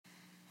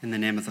In the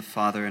name of the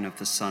Father, and of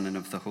the Son, and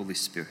of the Holy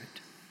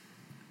Spirit.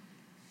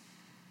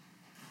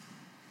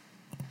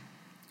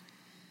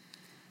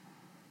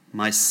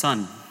 My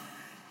son,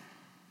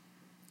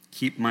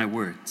 keep my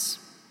words,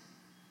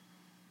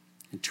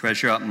 and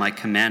treasure up my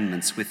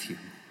commandments with you.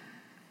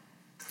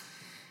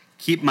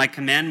 Keep my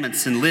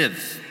commandments and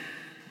live.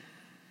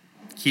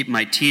 Keep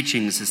my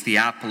teachings as the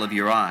apple of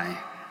your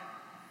eye.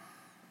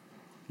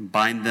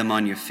 Bind them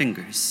on your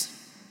fingers.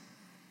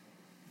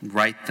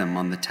 Write them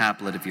on the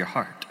tablet of your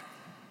heart.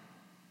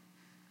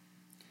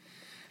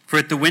 For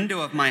at the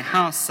window of my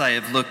house I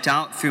have looked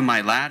out through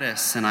my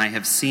lattice, and I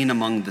have seen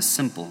among the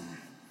simple,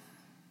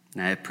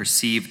 and I have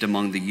perceived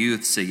among the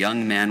youths a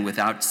young man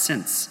without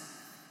sense,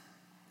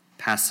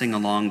 passing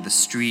along the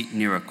street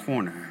near a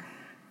corner,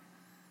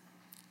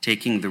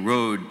 taking the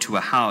road to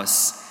a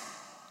house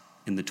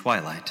in the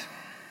twilight,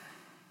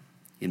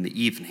 in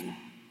the evening,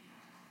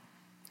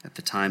 at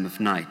the time of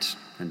night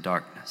and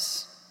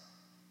darkness.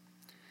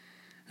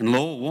 And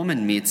lo, a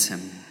woman meets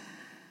him,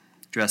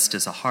 dressed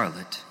as a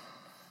harlot,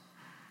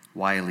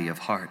 wily of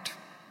heart.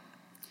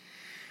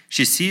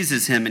 She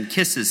seizes him and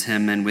kisses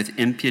him, and with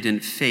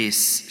impudent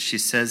face she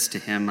says to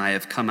him, I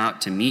have come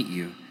out to meet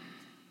you,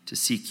 to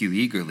seek you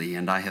eagerly,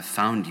 and I have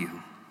found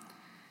you.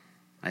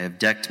 I have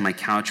decked my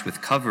couch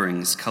with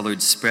coverings,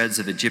 colored spreads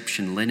of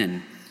Egyptian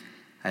linen.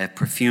 I have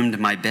perfumed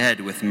my bed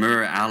with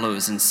myrrh,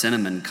 aloes, and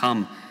cinnamon.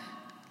 Come,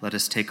 let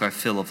us take our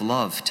fill of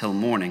love till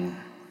morning.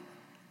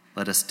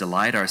 Let us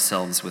delight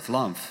ourselves with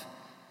love,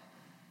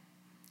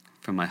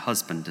 for my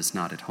husband is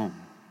not at home.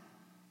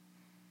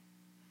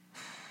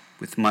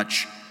 With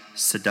much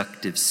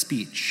seductive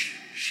speech,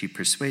 she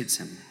persuades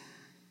him.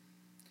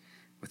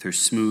 With her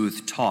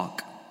smooth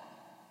talk,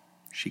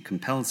 she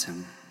compels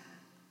him.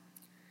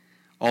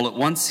 All at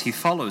once he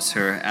follows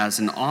her as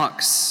an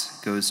ox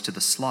goes to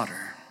the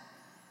slaughter,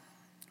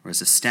 or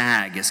as a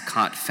stag is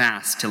caught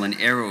fast till an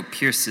arrow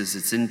pierces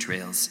its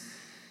entrails,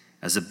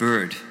 as a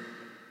bird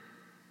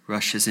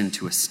rushes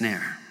into a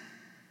snare.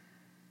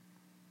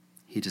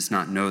 He does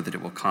not know that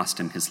it will cost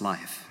him his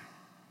life.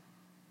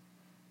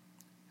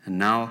 And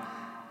now,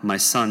 my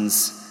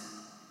sons,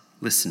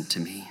 listen to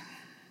me.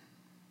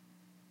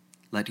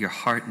 Let your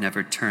heart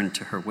never turn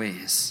to her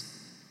ways,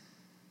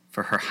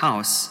 for her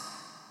house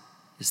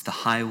is the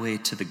highway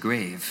to the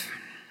grave,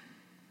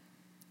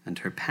 and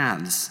her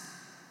paths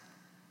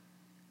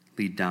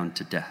lead down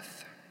to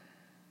death.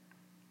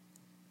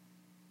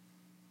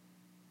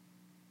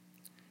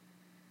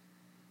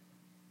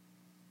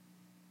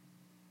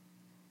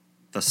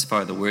 Thus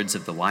far, the words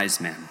of the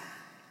wise man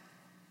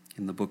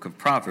in the book of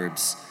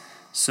Proverbs,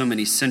 so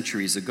many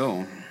centuries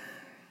ago.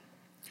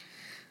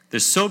 They're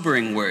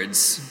sobering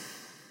words.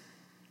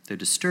 They're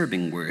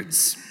disturbing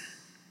words.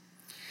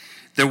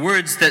 They're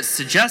words that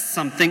suggest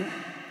something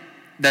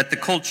that the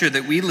culture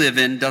that we live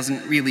in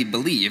doesn't really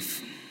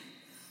believe.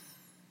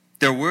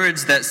 They're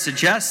words that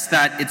suggest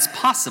that it's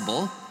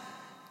possible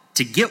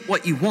to get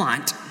what you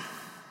want,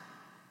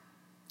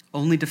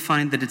 only to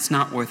find that it's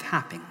not worth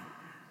having.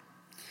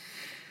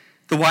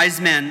 The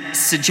wise man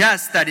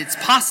suggests that it's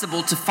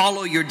possible to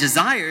follow your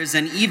desires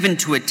and even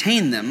to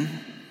attain them,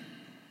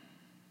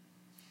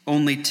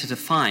 only to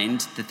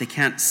find that they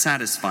can't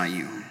satisfy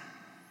you,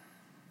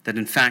 that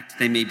in fact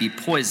they may be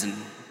poison,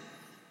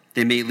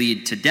 they may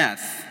lead to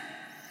death.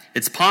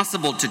 It's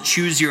possible to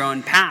choose your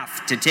own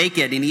path, to take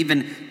it, and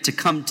even to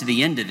come to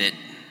the end of it,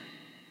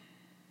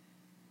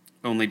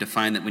 only to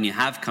find that when you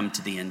have come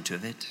to the end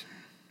of it,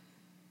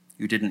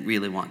 you didn't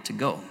really want to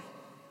go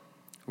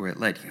where it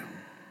led you.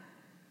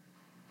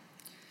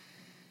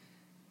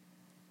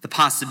 The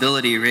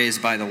possibility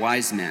raised by the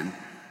wise man,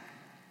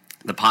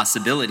 the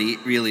possibility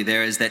really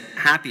there is that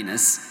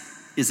happiness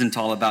isn't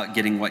all about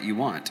getting what you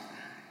want.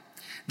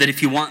 That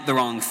if you want the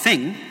wrong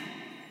thing,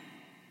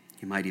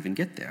 you might even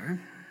get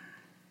there,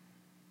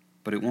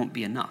 but it won't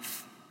be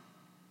enough.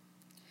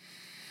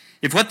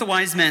 If what the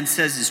wise man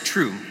says is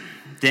true,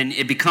 then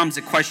it becomes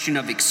a question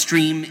of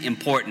extreme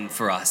importance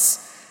for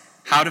us.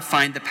 How to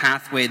find the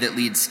pathway that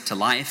leads to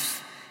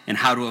life, and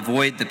how to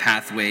avoid the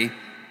pathway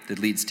that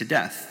leads to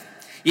death.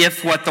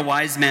 If what the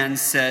wise man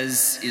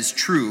says is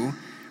true,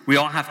 we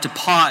all have to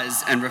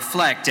pause and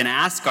reflect and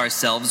ask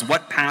ourselves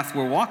what path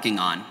we're walking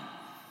on,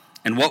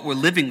 and what we're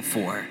living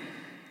for,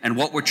 and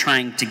what we're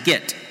trying to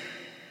get.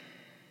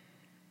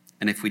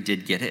 And if we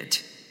did get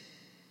it,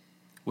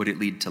 would it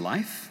lead to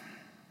life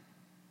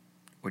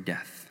or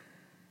death?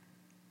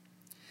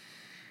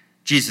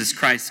 Jesus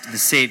Christ, the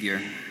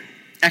Savior,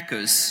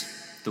 echoes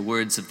the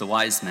words of the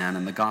wise man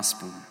in the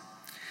gospel.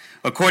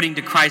 According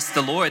to Christ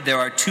the Lord, there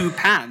are two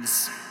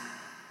paths: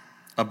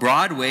 a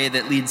broad way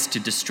that leads to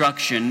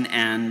destruction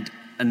and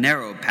a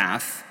narrow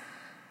path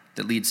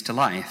that leads to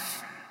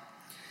life.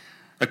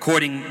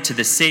 According to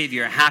the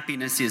Savior,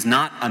 happiness is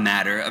not a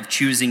matter of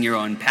choosing your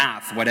own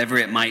path, whatever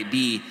it might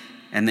be,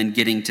 and then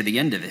getting to the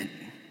end of it.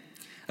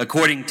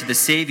 According to the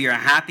Savior,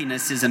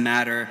 happiness is a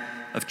matter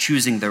of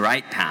choosing the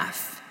right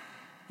path,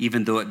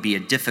 even though it be a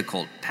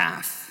difficult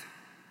path,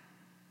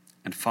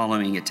 and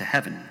following it to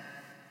heaven,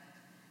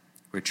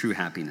 where true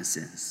happiness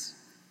is.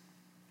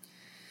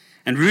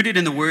 And rooted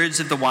in the words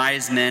of the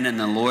wise men and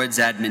the Lord's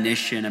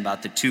admonition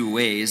about the two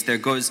ways, there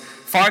goes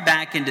far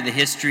back into the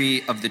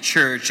history of the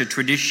church a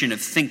tradition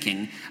of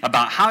thinking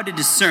about how to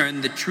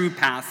discern the true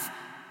path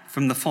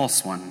from the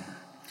false one,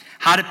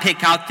 how to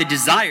pick out the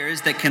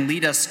desires that can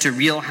lead us to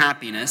real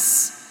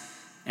happiness,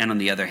 and on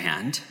the other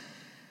hand,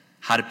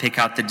 how to pick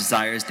out the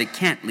desires that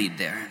can't lead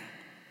there,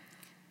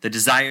 the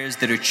desires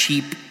that are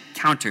cheap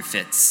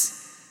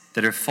counterfeits,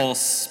 that are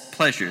false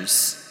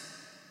pleasures,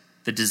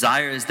 the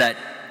desires that,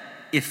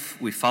 if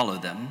we follow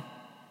them,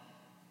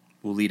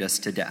 will lead us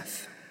to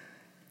death.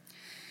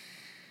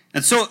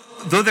 And so,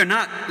 though they're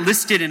not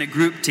listed in a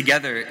group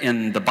together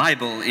in the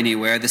Bible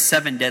anywhere, the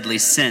 7 deadly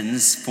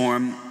sins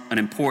form an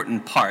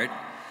important part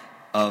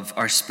of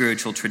our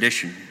spiritual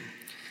tradition.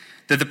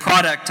 They're the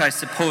product, I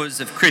suppose,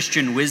 of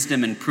Christian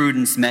wisdom and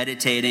prudence,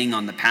 meditating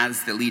on the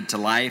paths that lead to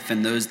life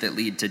and those that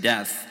lead to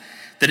death,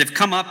 that have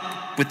come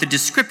up with the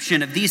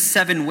description of these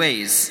 7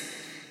 ways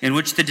in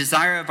which the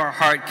desire of our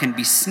heart can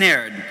be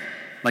snared,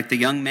 like the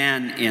young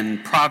man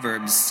in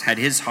Proverbs had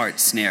his heart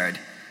snared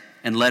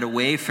and led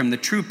away from the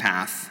true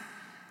path,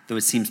 though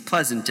it seems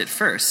pleasant at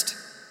first,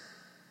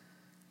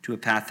 to a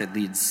path that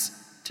leads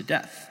to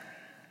death.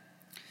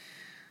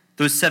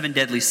 Those 7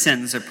 deadly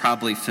sins are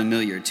probably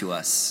familiar to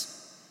us.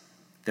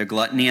 They're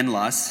gluttony and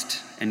lust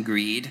and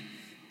greed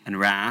and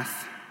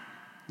wrath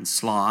and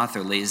sloth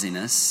or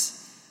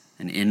laziness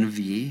and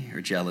envy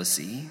or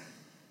jealousy,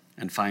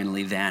 and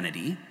finally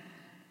vanity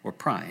or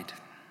pride.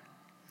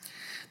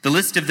 The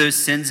list of those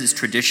sins is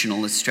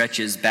traditional. It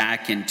stretches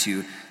back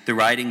into the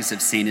writings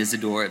of St.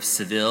 Isidore of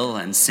Seville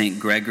and St.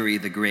 Gregory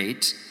the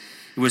Great.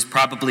 It was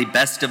probably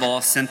best of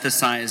all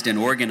synthesized and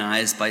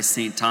organized by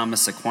St.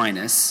 Thomas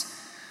Aquinas,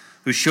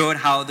 who showed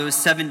how those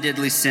 7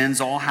 deadly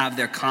sins all have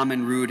their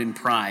common root in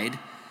pride,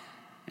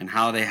 and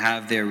how they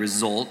have their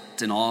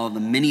result in all the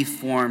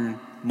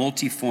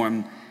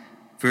multiform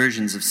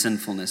versions of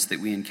sinfulness that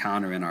we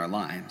encounter in our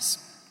lives.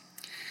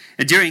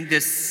 And during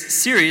this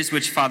series,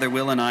 which Father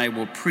Will and I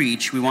will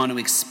preach, we want to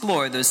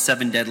explore those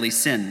 7 deadly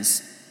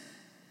sins,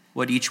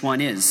 what each one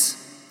is,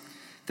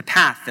 the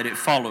path that it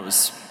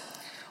follows,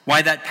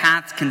 why that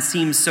path can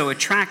seem so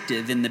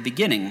attractive in the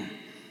beginning,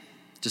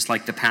 just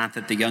like the path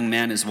that the young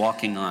man is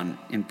walking on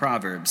in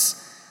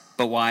Proverbs,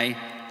 but why,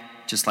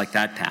 just like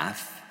that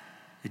path,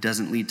 it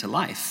doesn't lead to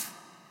life,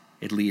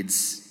 it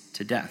leads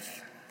to death.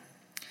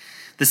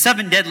 The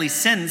 7 deadly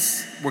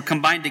sins were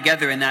combined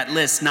together in that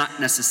list, not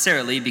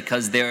necessarily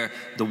because they're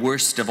the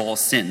worst of all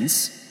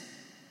sins.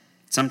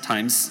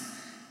 Sometimes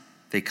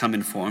they come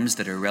in forms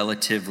that are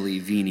relatively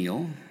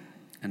venial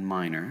and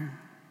minor.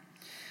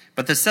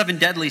 But the 7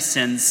 deadly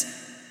sins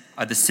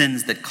are the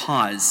sins that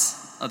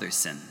cause other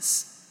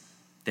sins.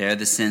 They're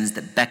the sins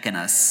that beckon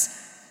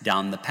us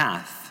down the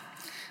path.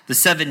 The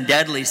 7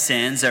 deadly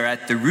sins are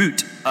at the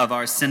root of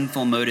our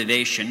sinful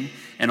motivation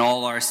and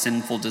all our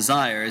sinful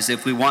desires.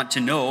 If we want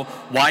to know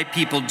why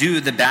people do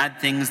the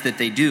bad things that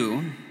they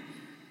do,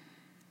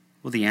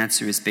 well, the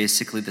answer is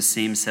basically the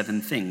same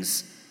 7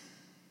 things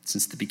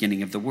since the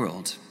beginning of the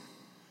world.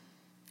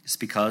 It's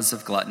because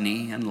of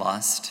gluttony and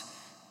lust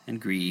and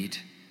greed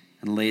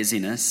and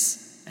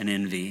laziness and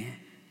envy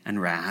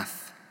and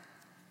wrath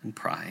and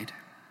pride.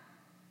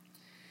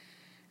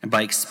 And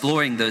by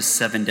exploring those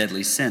 7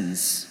 deadly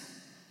sins,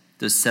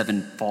 those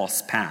 7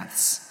 false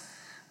paths,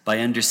 by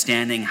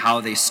understanding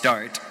how they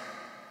start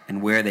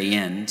and where they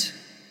end,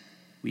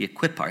 we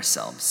equip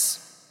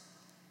ourselves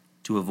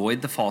to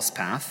avoid the false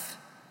path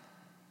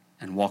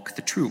and walk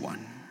the true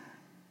one,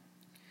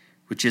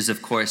 which is,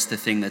 of course, the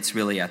thing that's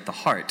really at the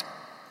heart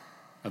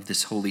of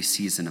this holy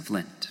season of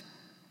Lent.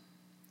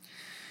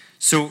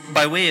 So,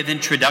 by way of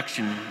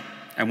introduction,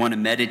 I want to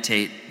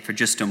meditate for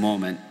just a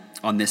moment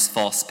on this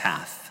false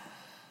path,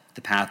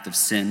 the path of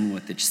sin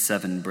with its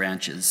 7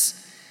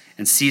 branches,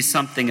 and see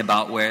something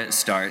about where it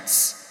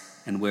starts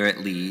and where it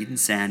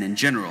leads, and in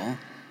general,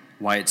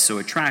 why it's so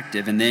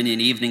attractive. And then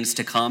in evenings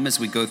to come, as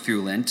we go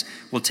through Lent,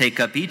 we'll take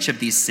up each of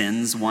these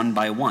sins one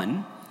by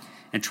one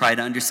and try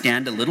to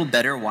understand a little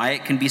better why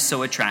it can be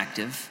so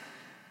attractive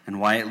and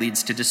why it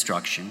leads to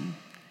destruction,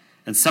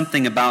 and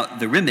something about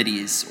the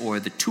remedies or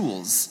the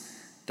tools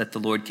that the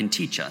Lord can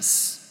teach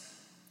us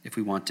if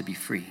we want to be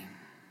free.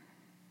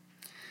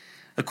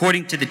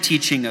 According to the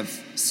teaching of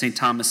St.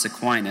 Thomas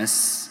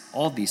Aquinas,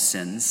 all these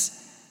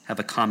sins have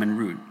a common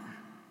root.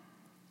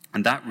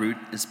 And that root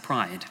is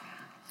pride.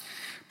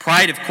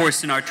 Pride, of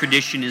course, in our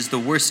tradition is the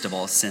worst of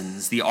all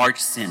sins, the arch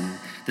sin,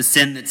 the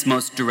sin that's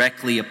most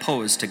directly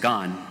opposed to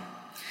God.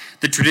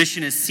 The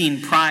tradition has seen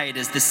pride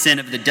as the sin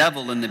of the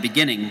devil in the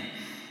beginning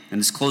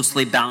and is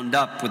closely bound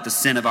up with the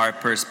sin of our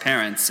first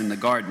parents in the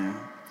garden.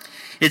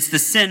 It's the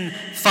sin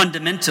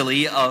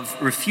fundamentally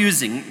of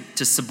refusing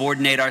to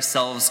subordinate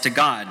ourselves to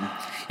God.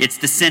 It's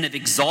the sin of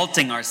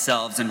exalting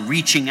ourselves and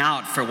reaching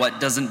out for what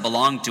doesn't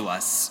belong to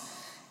us,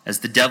 as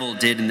the devil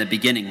did in the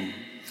beginning.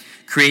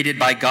 Created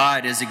by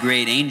God as a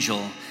great angel,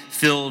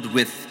 filled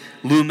with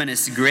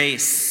luminous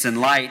grace and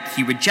light,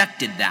 he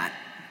rejected that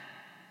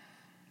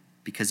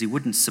because he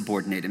wouldn't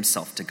subordinate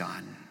himself to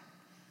God.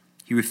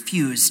 He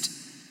refused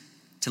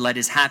to let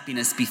his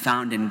happiness be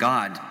found in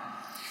God.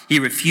 He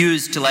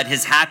refused to let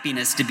his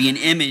happiness to be an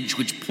image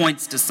which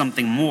points to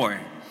something more.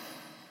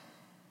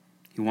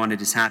 He wanted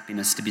his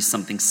happiness to be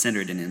something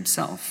centered in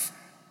himself.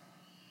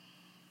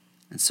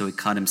 And so he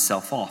cut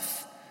himself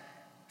off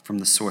from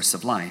the source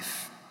of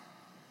life.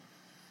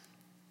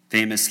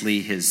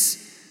 Famously,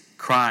 his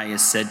cry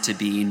is said to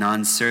be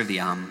non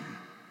serviam,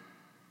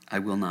 I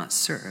will not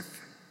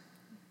serve.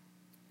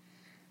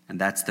 And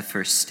that's the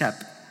first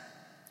step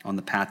on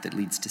the path that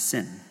leads to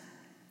sin.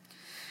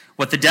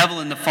 What the devil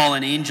and the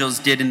fallen angels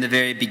did in the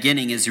very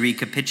beginning is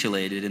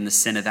recapitulated in the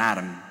sin of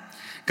Adam.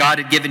 God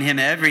had given him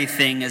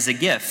everything as a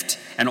gift,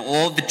 and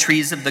all the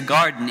trees of the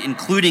garden,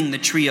 including the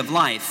tree of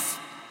life.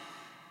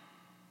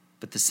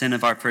 But the sin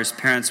of our first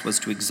parents was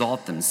to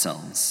exalt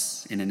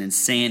themselves in an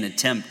insane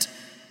attempt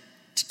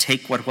to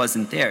take what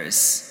wasn't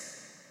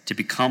theirs, to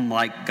become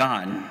like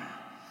God.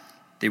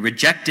 They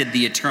rejected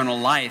the eternal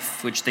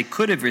life which they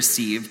could have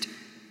received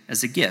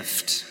as a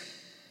gift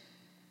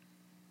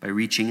by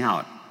reaching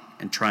out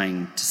and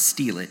trying to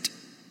steal it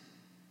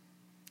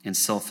in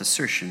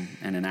self-assertion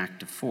and an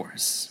act of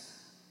force.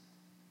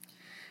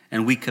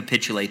 And we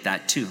capitulate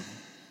that too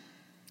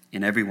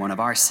in every one of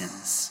our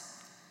sins.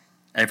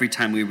 Every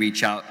time we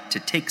reach out to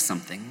take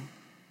something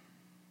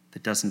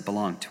that doesn't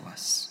belong to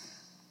us.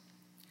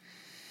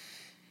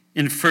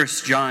 In 1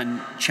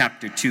 John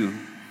chapter 2,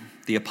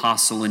 the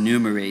apostle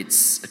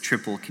enumerates a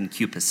triple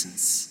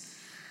concupiscence,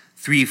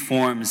 3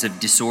 forms of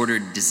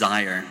disordered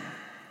desire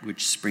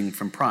which spring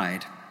from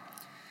pride.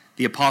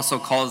 The apostle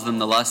calls them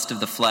the lust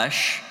of the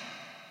flesh,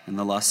 and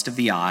the lust of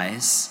the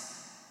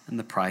eyes, and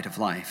the pride of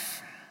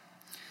life.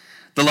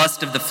 The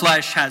lust of the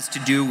flesh has to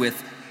do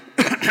with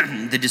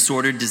the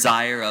disordered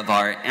desire of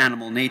our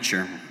animal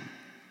nature,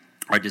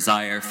 our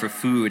desire for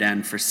food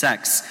and for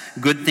sex,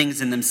 good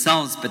things in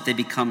themselves, but they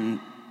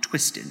become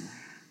twisted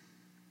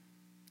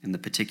in the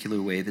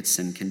particular way that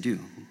sin can do.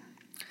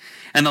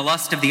 And the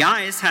lust of the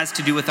eyes has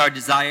to do with our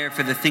desire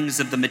for the things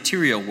of the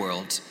material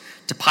world,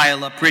 to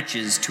pile up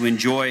riches, to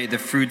enjoy the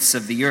fruits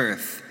of the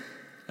earth,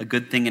 a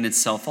good thing in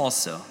itself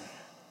also.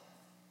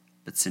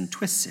 But sin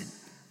twists it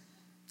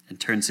and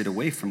turns it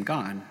away from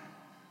God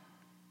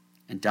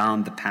and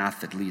down the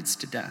path that leads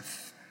to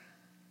death.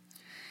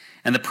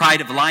 And the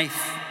pride of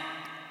life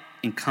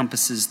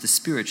encompasses the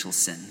spiritual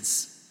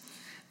sins,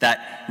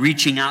 that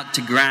reaching out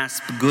to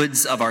grasp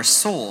goods of our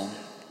soul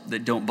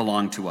that don't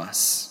belong to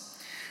us.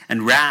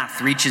 And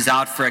wrath reaches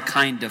out for a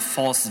kind of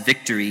false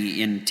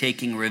victory in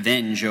taking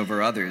revenge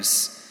over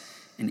others.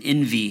 And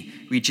envy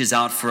reaches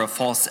out for a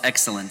false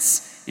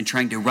excellence in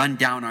trying to run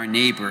down our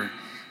neighbor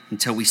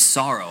until we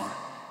sorrow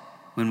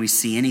when we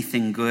see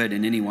anything good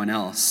in anyone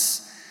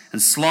else.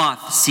 And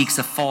sloth seeks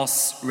a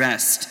false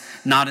rest,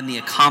 not in the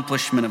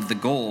accomplishment of the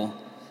goal,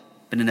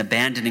 but in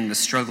abandoning the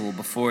struggle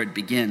before it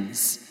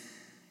begins.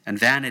 And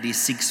vanity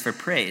seeks for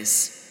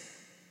praise,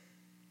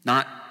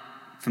 not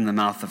from the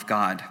mouth of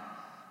God,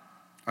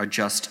 our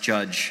just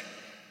judge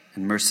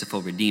and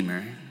merciful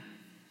Redeemer,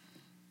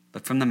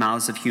 but from the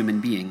mouths of human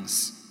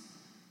beings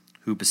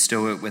who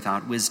bestow it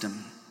without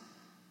wisdom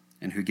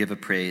and who give a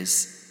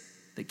praise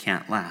that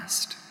can't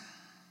last.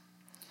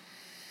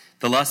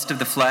 The lust of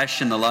the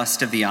flesh and the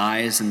lust of the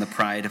eyes and the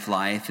pride of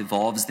life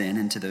evolves then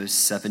into those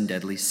 7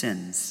 deadly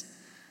sins: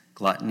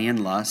 gluttony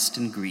and lust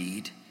and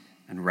greed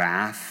and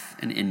wrath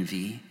and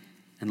envy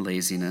and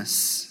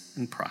laziness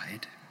and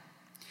pride.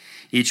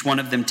 Each one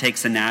of them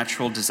takes a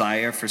natural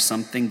desire for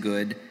something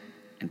good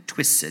and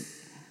twists it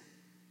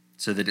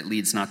so that it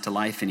leads not to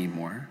life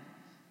anymore,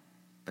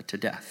 but to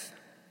death.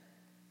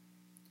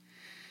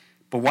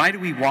 But why do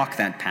we walk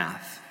that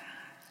path?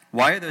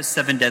 Why are those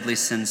 7 deadly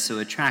sins so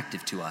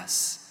attractive to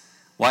us?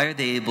 Why are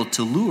they able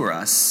to lure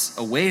us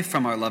away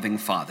from our loving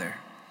Father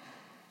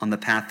on the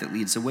path that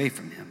leads away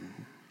from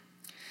him?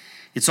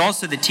 It's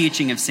also the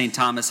teaching of St.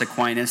 Thomas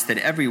Aquinas that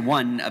every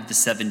one of the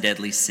 7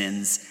 deadly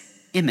sins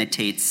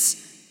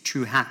imitates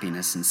true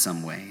happiness in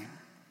some way.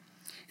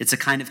 It's a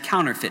kind of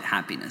counterfeit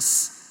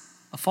happiness,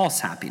 a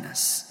false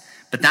happiness.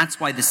 But that's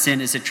why the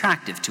sin is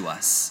attractive to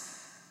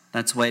us.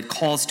 That's why it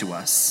calls to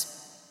us.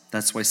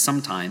 That's why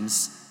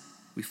sometimes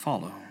we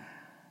follow.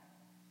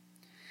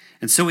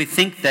 And so we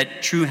think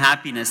that true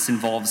happiness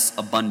involves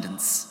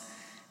abundance.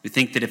 We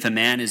think that if a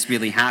man is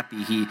really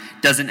happy, he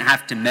doesn't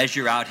have to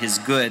measure out his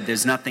good.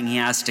 There's nothing he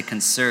has to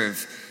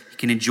conserve. He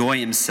can enjoy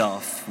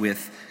himself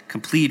with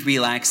complete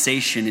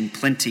relaxation in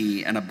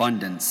plenty and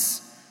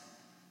abundance.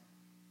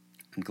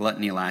 And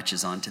gluttony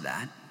latches onto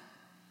that,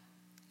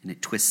 and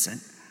it twists it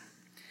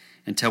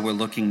until we're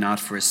looking not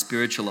for a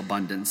spiritual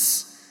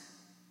abundance,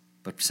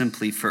 but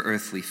simply for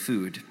earthly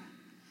food.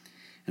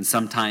 And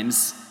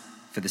sometimes,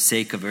 for the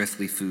sake of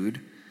earthly food,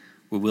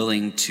 we're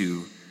willing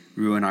to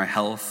ruin our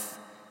health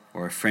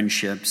or our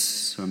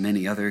friendships or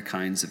many other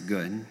kinds of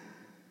good.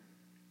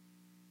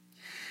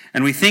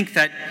 And we think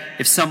that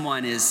if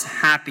someone is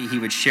happy, he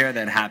would share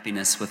that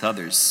happiness with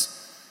others.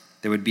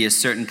 There would be a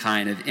certain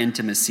kind of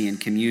intimacy and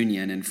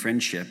communion and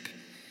friendship.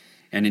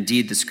 And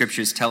indeed, the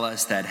scriptures tell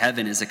us that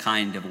heaven is a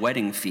kind of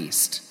wedding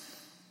feast.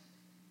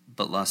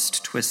 But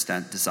lust twists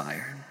that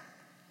desire.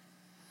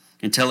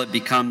 until it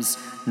becomes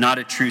not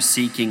a true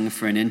seeking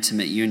for an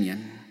intimate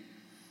union,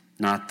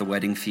 not the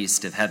wedding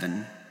feast of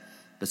heaven,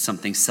 but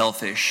something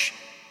selfish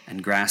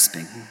and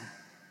grasping.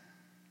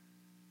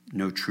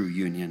 No true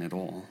union at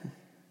all.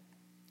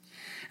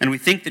 And we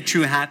think that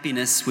true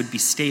happiness would be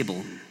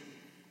stable.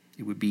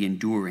 It would be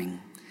enduring.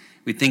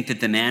 We think that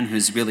the man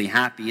who's really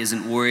happy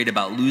isn't worried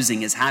about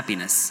losing his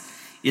happiness,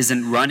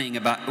 isn't worried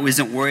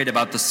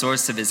about the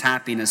source of his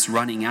happiness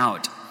running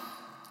out.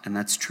 And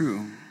that's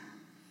true.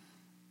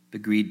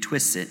 But greed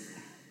twists it.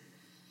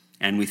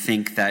 And we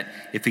think that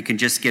if we can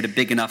just get a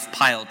big enough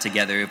pile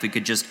together, if we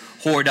could just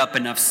hoard up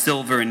enough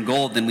silver and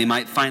gold, then we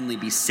might finally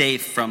be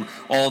safe from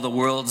all the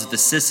world's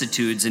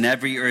vicissitudes and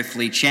every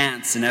earthly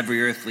chance and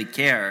every earthly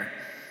care.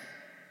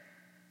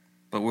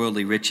 But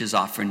worldly riches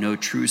offer no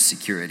true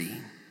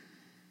security.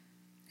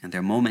 And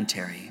they're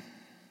momentary.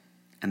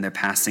 And they're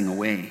passing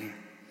away.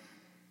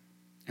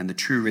 And the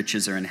true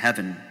riches are in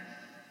heaven,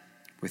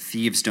 where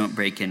thieves don't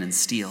break in and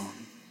steal,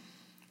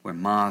 where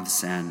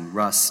moths and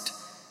rust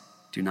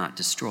do not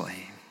destroy.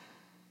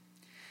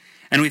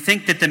 And we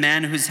think that the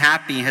man who's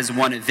happy has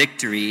won a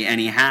victory, and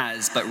he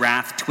has, but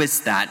wrath twists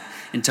that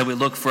until we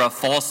look for a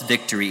false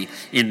victory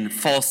in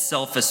false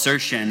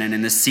self-assertion and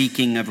in the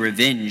seeking of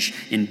revenge,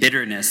 in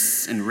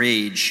bitterness and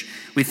rage.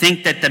 We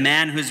think that the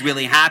man who's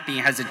really happy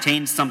has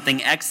attained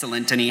something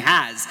excellent, and he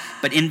has,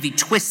 but envy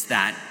twists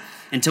that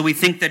until we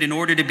think that in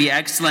order to be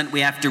excellent,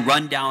 we have to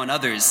run down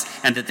others,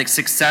 and that the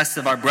success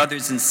of our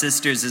brothers and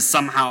sisters is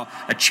somehow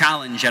a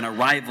challenge and a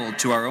rival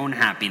to our own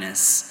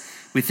happiness.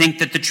 We think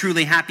that the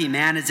truly happy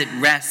man is at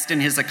rest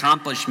in his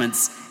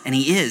accomplishments, and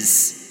he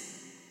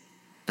is.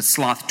 But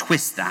sloth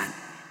twists that.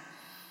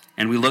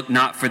 And we look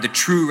not for the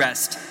true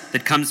rest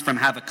that comes from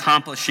having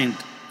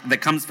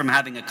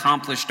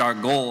accomplished our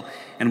goal,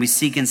 and we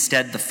seek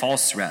instead the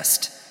false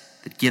rest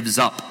that gives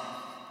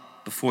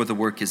up before the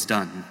work is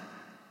done.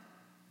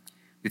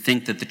 We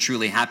think that the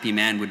truly happy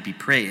man would be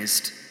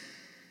praised,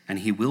 and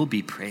he will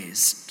be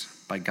praised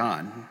by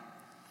God.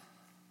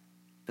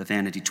 But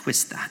vanity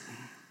twists that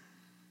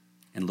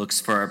and looks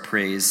for our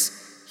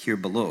praise here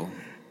below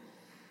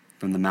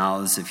from the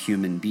mouths of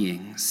human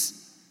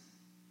beings.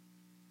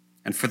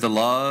 And for the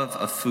love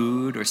of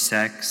food or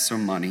sex or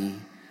money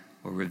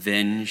or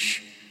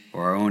revenge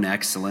or our own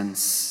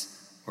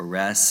excellence or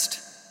rest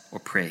or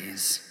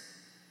praise,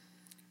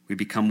 we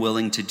become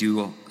willing to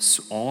do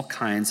all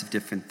kinds of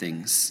different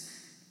things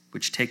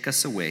which take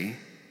us away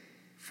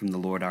from the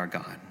Lord our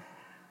God.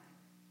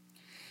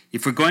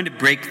 If we're going to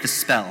break the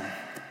spell,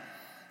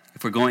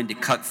 if we're going to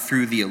cut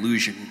through the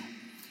illusion,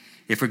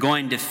 if we're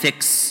going to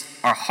fix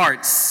our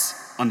hearts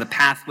on the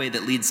pathway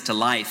that leads to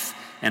life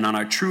and on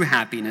our true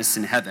happiness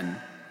in heaven,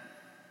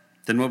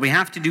 then what we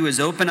have to do is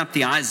open up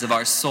the eyes of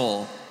our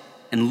soul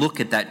and look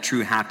at that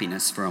true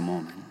happiness for a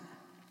moment.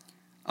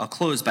 I'll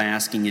close by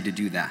asking you to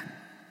do that.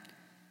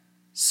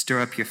 Stir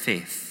up your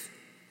faith.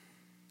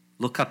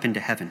 Look up into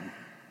heaven,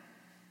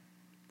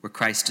 where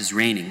Christ is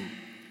reigning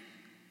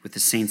with the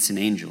saints and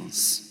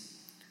angels.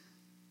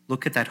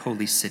 Look at that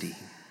holy city.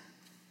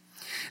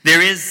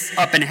 There is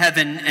up in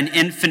heaven an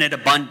infinite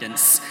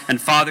abundance,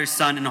 and Father,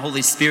 Son, and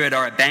Holy Spirit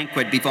are a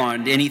banquet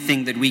beyond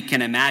anything that we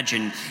can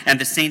imagine, and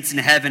the saints in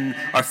heaven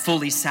are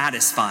fully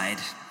satisfied.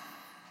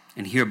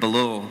 And here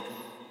below,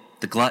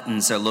 the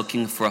gluttons are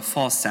looking for a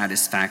false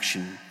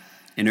satisfaction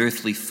in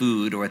earthly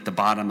food or at the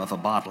bottom of a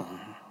bottle.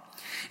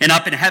 And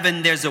up in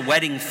heaven, there's a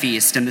wedding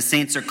feast, and the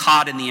saints are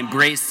caught in the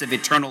embrace of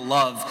eternal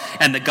love.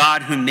 And the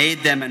God who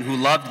made them and who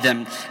loved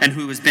them and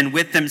who has been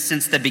with them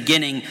since the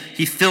beginning,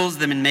 he fills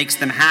them and makes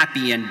them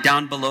happy. And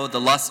down below, the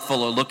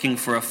lustful are looking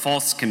for a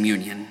false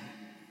communion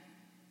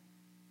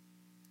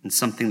and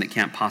something that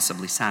can't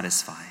possibly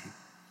satisfy.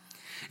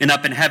 And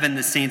up in heaven,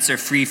 the saints are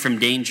free from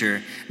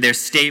danger. They're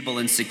stable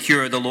and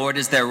secure. The Lord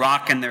is their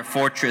rock and their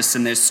fortress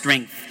and their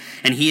strength.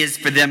 And he is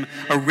for them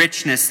a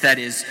richness that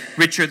is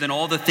richer than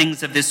all the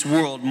things of this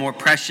world, more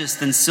precious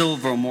than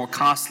silver, more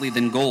costly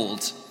than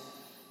gold.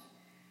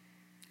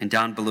 And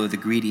down below, the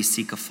greedy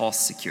seek a false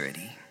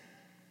security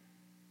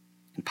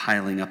in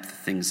piling up the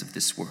things of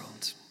this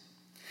world.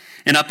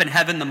 And up in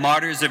heaven, the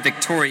martyrs are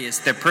victorious,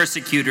 their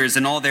persecutors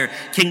and all their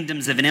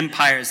kingdoms and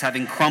empires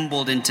having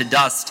crumbled into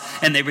dust.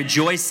 And they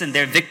rejoice in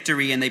their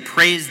victory, and they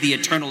praise the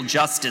eternal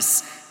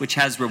justice which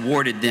has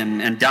rewarded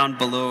them. And down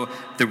below,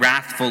 the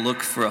wrathful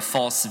look for a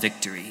false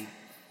victory,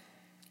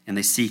 and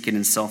they seek it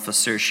in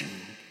self-assertion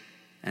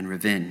and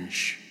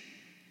revenge.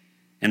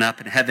 And up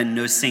in heaven,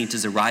 no saint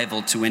is a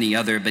rival to any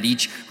other, but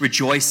each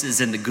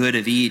rejoices in the good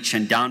of each.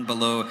 And down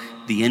below,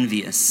 the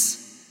envious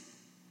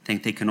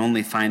think they can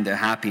only find their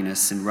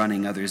happiness in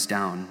running others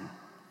down.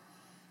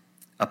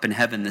 Up in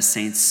heaven, the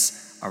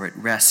saints are at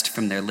rest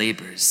from their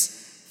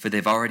labors, for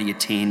they've already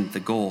attained the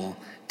goal.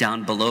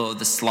 Down below,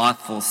 the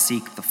slothful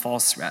seek the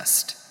false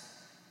rest,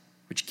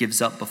 which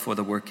gives up before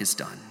the work is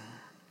done.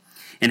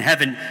 In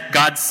heaven,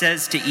 God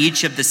says to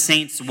each of the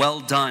saints, "Well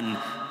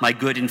done, my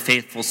good and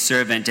faithful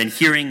servant." And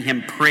hearing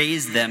him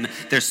praise them,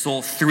 their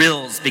soul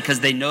thrills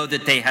because they know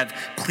that they have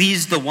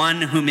pleased the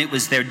one whom it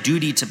was their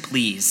duty to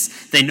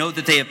please. They know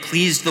that they have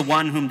pleased the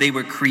one whom they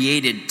were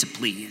created to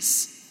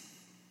please.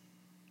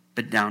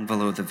 But down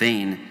below the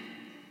vein,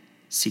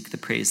 seek the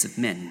praise of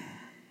men,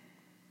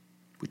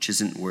 which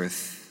isn't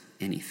worth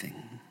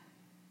anything.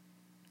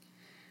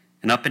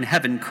 And up in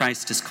heaven,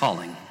 Christ is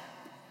calling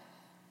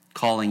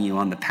you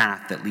on the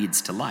path that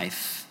leads to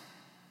life.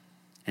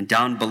 And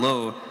down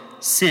below,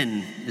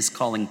 sin is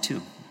calling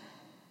too.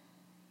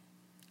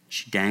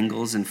 She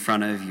dangles in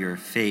front of your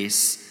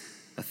face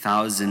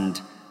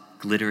 1,000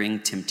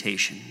 glittering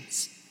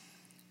temptations,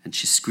 and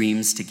she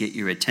screams to get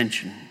your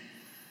attention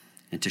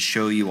and to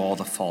show you all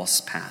the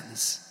false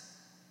paths.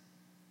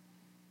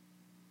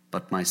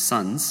 But my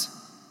sons,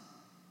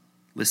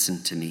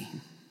 listen to me.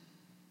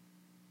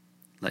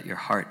 Let your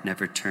heart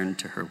never turn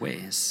to her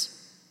ways,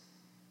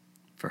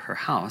 for her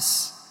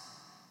house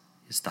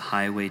is the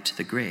highway to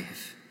the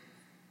grave,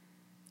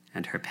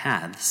 and her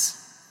paths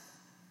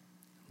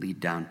lead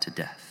down to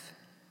death.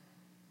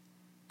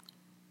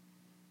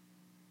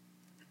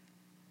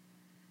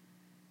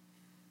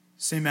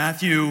 St.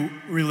 Matthew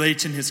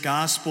relates in his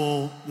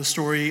gospel the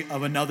story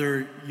of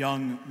another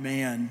young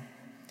man.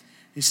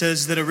 He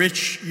says that a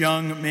rich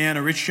young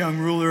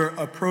ruler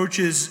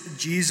approaches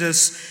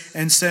Jesus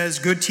and says,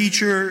 "Good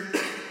teacher,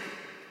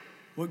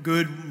 what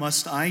good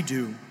must I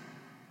do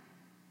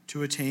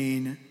to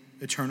attain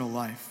eternal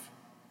life?"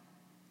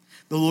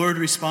 The Lord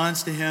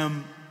responds to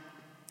him,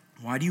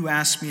 "Why do you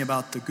ask me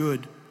about the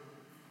good?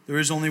 There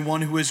is only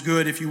one who is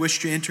good. If you wish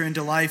to enter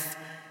into life,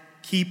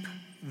 keep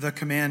the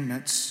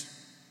commandments."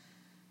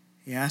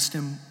 He asked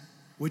him,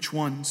 "Which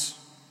ones?"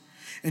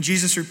 And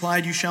Jesus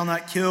replied, "You shall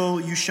not kill,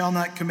 you shall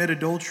not commit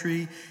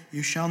adultery,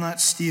 you shall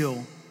not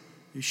steal,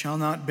 you shall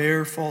not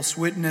bear false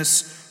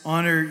witness,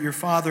 honor your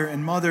father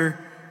and mother,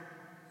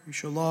 you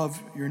shall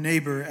love your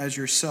neighbor as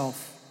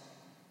yourself."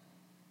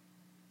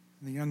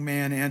 And the young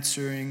man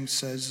answering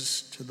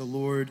says to the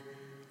Lord,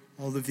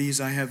 "All of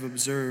these I have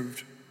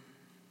observed.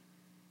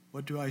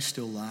 What do I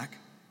still lack?"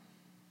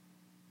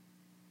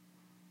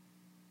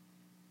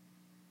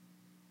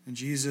 And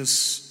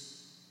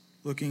Jesus,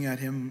 looking at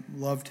him,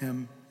 loved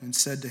him and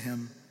said to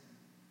him,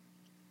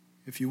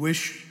 "If you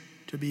wish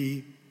to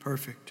be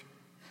perfect,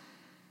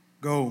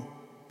 go,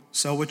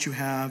 sell what you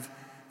have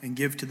and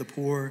give to the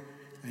poor,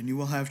 and you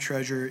will have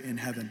treasure in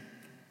heaven.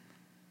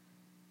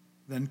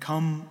 Then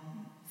come,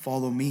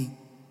 follow me."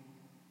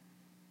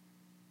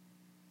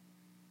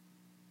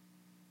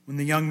 When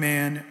the young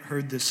man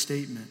heard this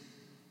statement,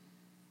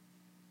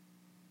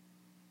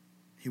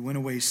 he went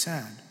away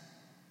sad,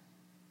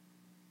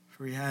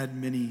 for he had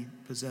many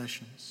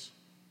possessions.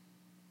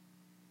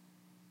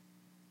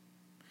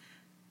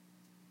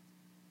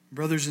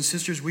 Brothers and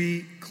sisters,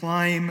 we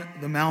climb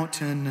the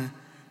mountain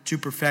to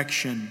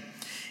perfection.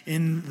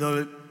 In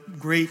the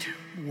great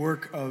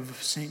work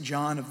of St.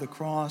 John of the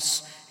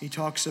Cross, he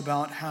talks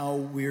about how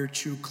we're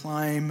to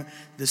climb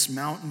this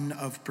mountain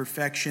of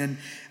perfection,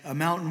 a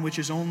mountain which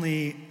is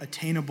only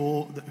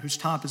attainable, whose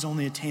top is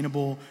only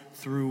attainable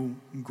through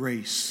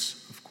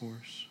grace, of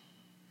course.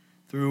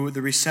 Through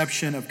the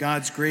reception of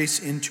God's grace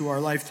into our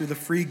life, through the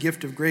free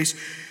gift of grace,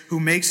 who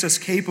makes us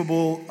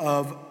capable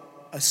of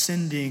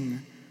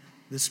ascending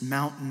this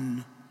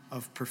mountain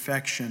of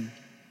perfection.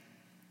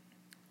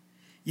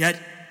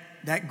 Yet,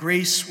 that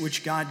grace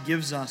which God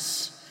gives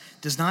us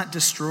does not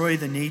destroy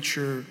the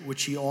nature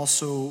which he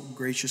also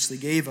graciously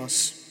gave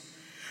us.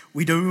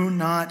 We do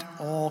not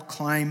all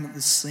climb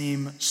the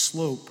same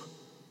slope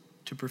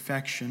to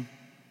perfection.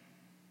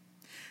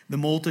 The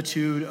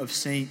multitude of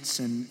saints,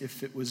 and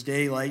if it was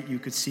daylight, you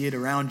could see it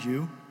around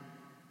you,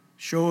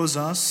 shows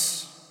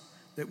us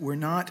that we're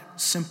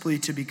not simply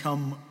to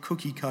become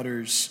cookie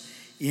cutters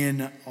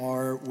in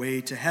our way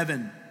to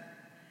heaven.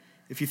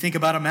 If you think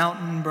about a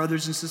mountain,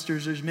 brothers and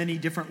sisters, there's many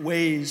different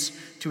ways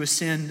to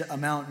ascend a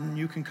mountain.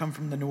 You can come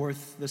from the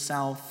north, the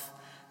south,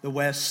 the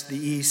west, the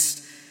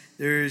east.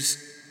 There's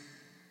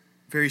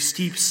very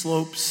steep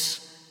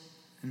slopes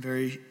and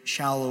very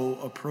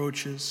shallow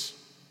approaches.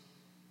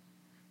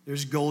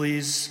 There's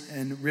gullies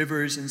and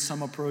rivers in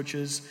some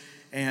approaches,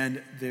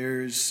 and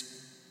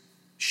there's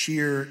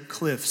sheer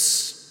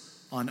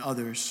cliffs on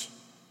others.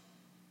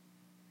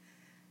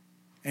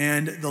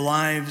 And the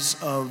lives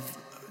of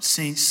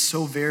saints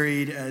so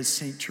varied as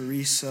St.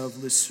 Teresa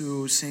of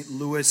Lisieux, St.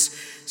 Louis,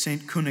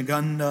 St.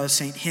 Cunegunda,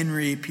 St.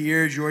 Henry,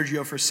 Pier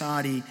Giorgio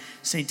Frassati,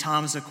 St.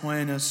 Thomas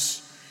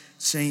Aquinas,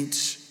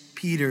 St.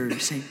 Peter,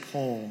 St.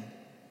 Paul,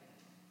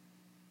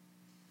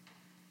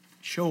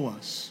 show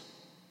us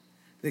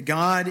that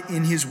God,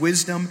 in his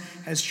wisdom,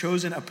 has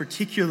chosen a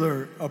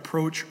particular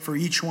approach for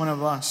each one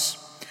of us,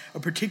 a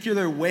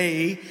particular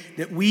way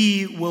that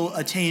we will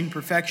attain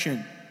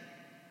perfection,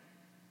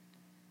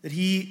 that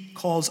he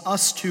calls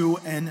us to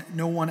and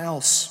no one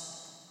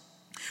else.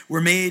 We're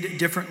made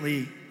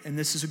differently, and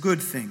this is a good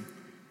thing.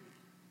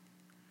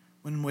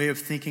 One way of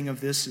thinking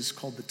of this is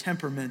called the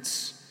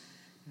temperaments.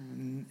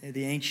 In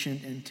the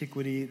ancient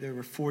antiquity, there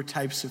were 4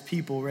 types of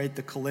people, right?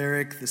 The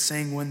choleric, the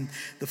sanguine,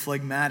 the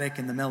phlegmatic,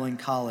 and the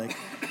melancholic.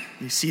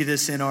 You see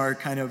this in our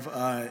kind of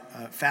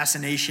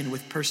fascination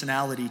with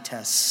personality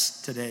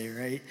tests today,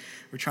 right?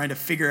 We're trying to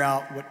figure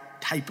out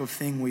what type of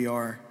thing we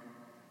are.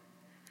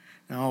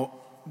 Now,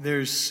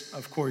 there's,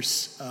 of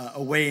course,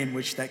 a way in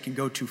which that can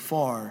go too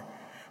far.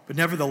 But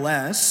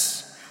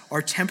nevertheless,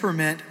 our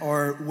temperament,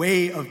 our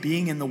way of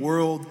being in the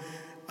world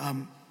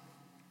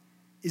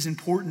is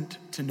important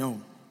to know.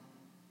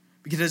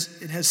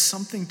 Because it has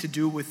something to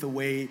do with the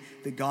way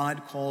that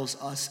God calls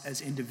us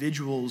as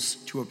individuals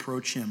to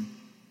approach him.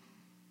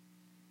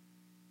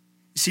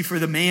 You see, for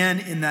the man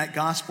in that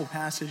gospel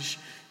passage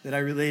that I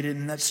related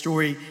in that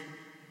story,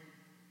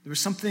 there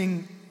was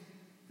something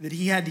that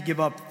he had to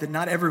give up that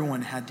not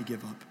everyone had to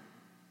give up.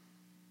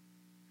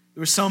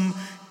 There was some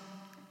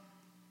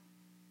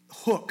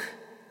hook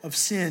of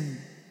sin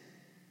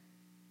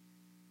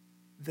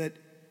that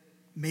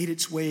made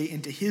its way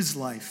into his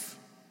life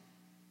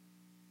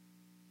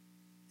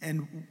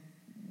and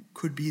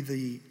could be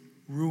the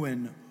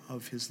ruin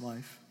of his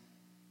life.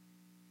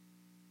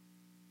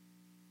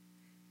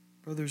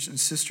 Brothers and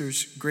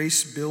sisters,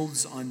 grace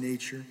builds on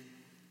nature.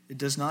 It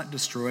does not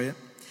destroy it.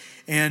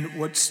 And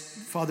what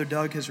Father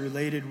Doug has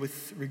related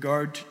with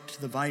regard to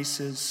the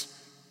vices,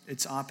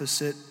 its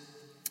opposite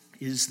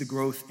is the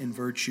growth in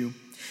virtue.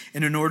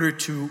 And in order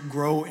to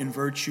grow in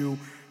virtue,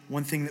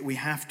 one thing that we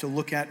have to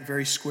look at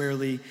very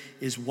squarely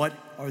is what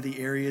are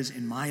the areas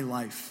in my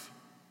life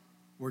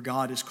where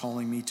God is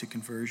calling me to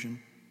conversion.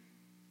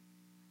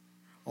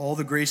 All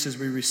the graces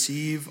we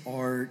receive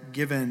are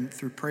given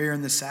through prayer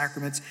and the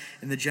sacraments,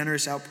 and the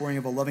generous outpouring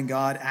of a loving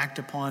God act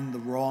upon the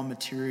raw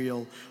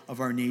material of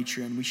our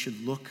nature, and we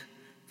should look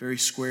very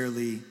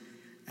squarely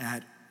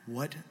at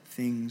what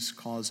things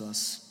cause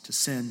us to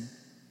sin.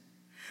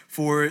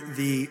 For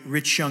the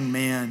rich young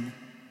man,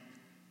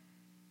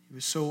 he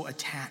was so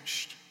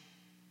attached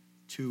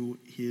to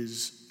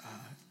his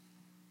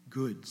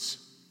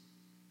goods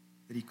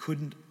that he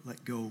couldn't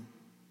let go.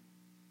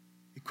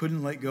 He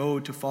couldn't let go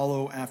to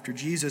follow after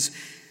Jesus,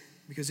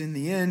 because in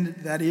the end,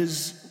 that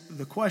is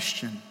the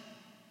question,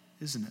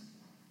 isn't it?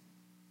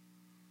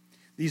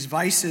 These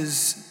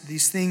vices,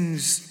 these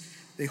things,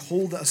 they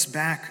hold us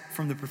back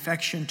from the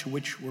perfection to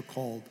which we're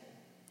called.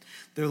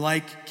 They're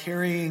like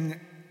carrying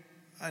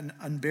an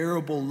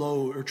unbearable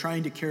load, or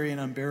trying to carry an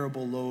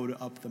unbearable load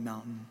up the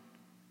mountain.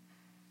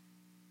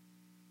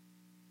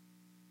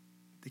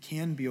 They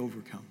can be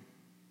overcome.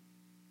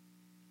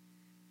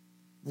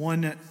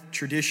 One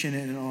tradition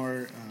in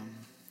our,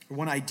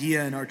 one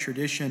idea in our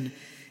tradition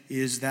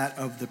is that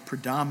of the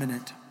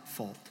predominant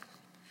fault.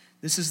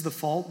 This is the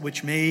fault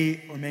which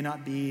may or may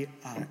not be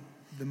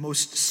the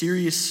most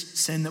serious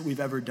sin that we've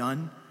ever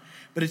done,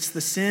 but it's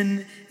the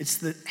sin, it's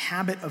the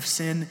habit of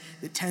sin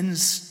that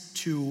tends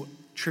to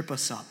trip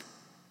us up.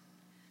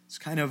 It's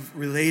kind of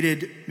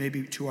related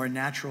maybe to our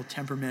natural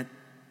temperament.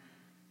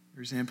 For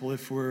example,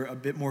 if we're a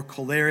bit more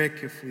choleric,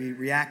 if we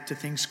react to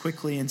things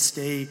quickly and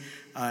stay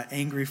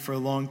angry for a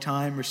long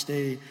time, or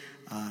stay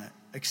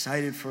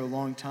excited for a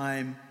long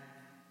time,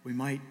 we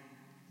might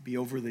be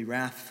overly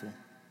wrathful.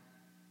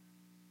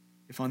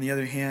 If, on the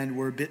other hand,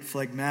 we're a bit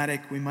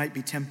phlegmatic, we might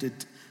be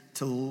tempted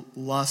to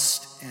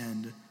lust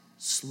and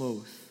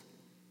sloth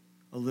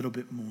a little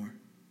bit more.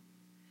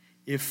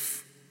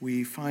 If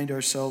we find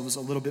ourselves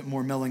a little bit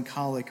more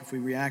melancholic, if we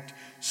react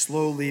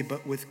slowly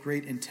but with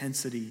great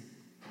intensity,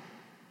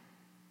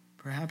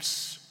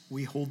 perhaps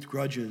we hold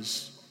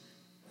grudges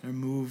and are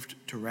moved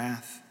to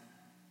wrath.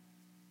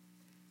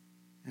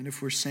 And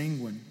if we're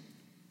sanguine,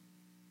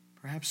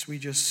 perhaps we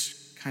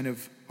just kind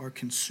of are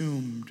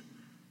consumed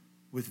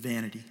with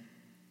vanity.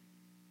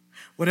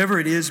 Whatever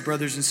it is,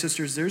 brothers and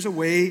sisters, there's a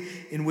way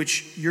in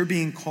which you're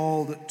being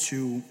called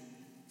to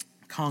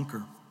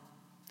conquer.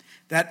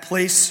 That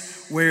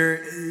place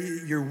where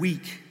you're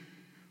weak,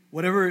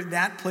 whatever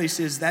that place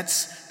is,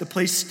 that's the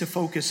place to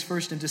focus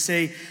first and to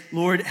say,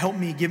 Lord, help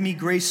me, give me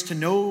grace to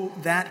know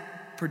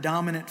that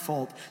predominant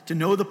fault, to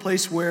know the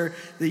place where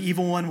the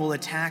evil one will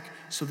attack,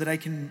 so that I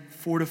can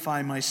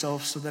fortify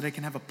myself, so that I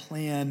can have a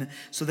plan,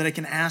 so that I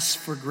can ask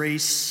for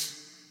grace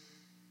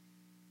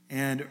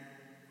and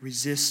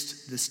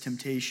resist this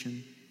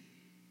temptation.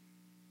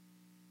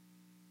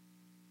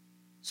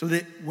 So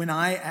that when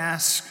I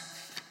ask,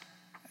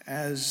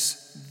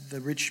 as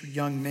the rich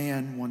young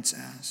man once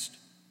asked,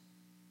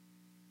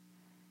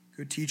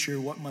 "Good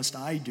teacher, what must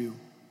I do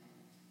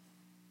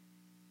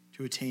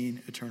to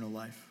attain eternal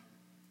life?"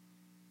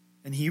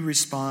 And he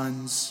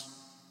responds,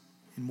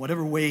 in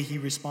whatever way he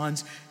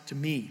responds to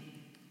me,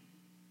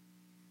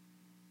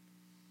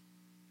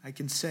 I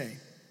can say,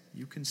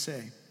 you can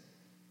say,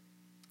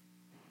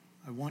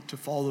 I want to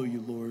follow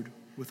you, Lord,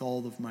 with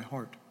all of my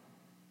heart.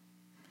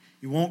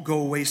 You won't go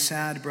away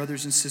sad,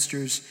 brothers and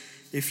sisters,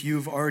 if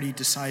you've already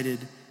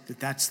decided that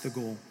that's the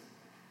goal.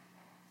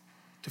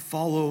 To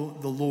follow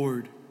the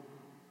Lord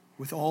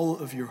with all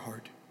of your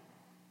heart.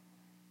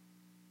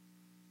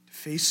 To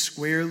face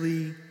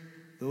squarely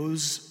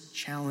those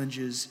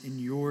challenges in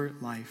your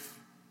life,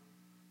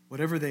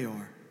 whatever they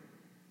are,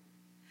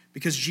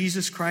 Because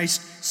Jesus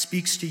Christ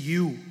speaks to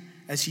you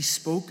as he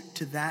spoke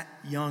to that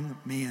young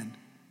man.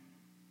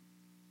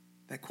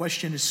 That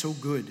question is so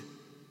good.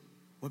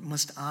 What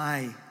must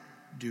I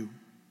do?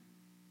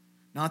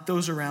 Not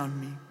those around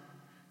me,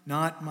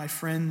 not my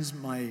friends,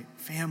 my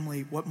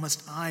family. What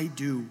must I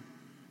do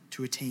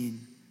to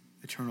attain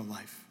eternal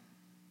life?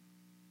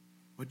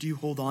 What do you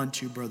hold on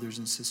to, brothers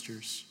and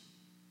sisters?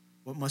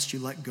 What must you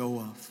let go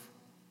of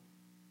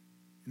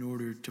in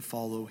order to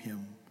follow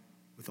him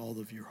with all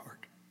of your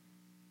heart?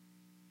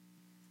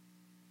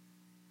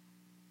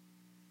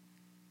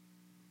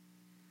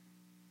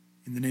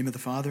 In the name of the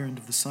Father, and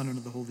of the Son, and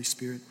of the Holy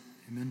Spirit,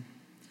 amen.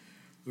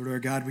 Lord our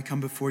God, we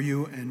come before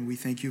you, and we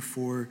thank you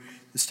for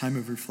this time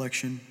of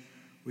reflection.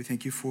 We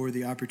thank you for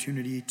the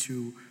opportunity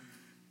to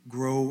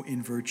grow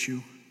in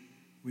virtue.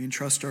 We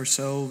entrust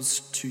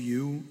ourselves to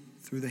you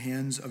through the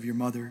hands of your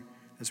mother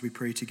as we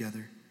pray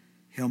together.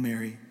 Hail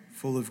Mary,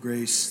 full of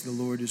grace, the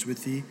Lord is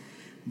with thee.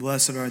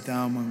 Blessed art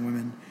thou among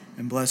women,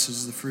 and blessed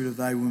is the fruit of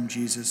thy womb,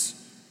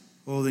 Jesus.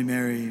 Holy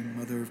Mary,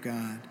 Mother of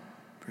God,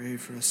 pray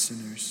for us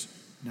sinners,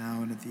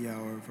 now and at the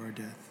hour of our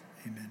death.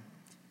 Amen.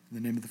 In the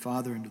name of the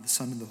Father, and of the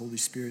Son, and of the Holy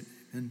Spirit.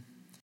 Amen.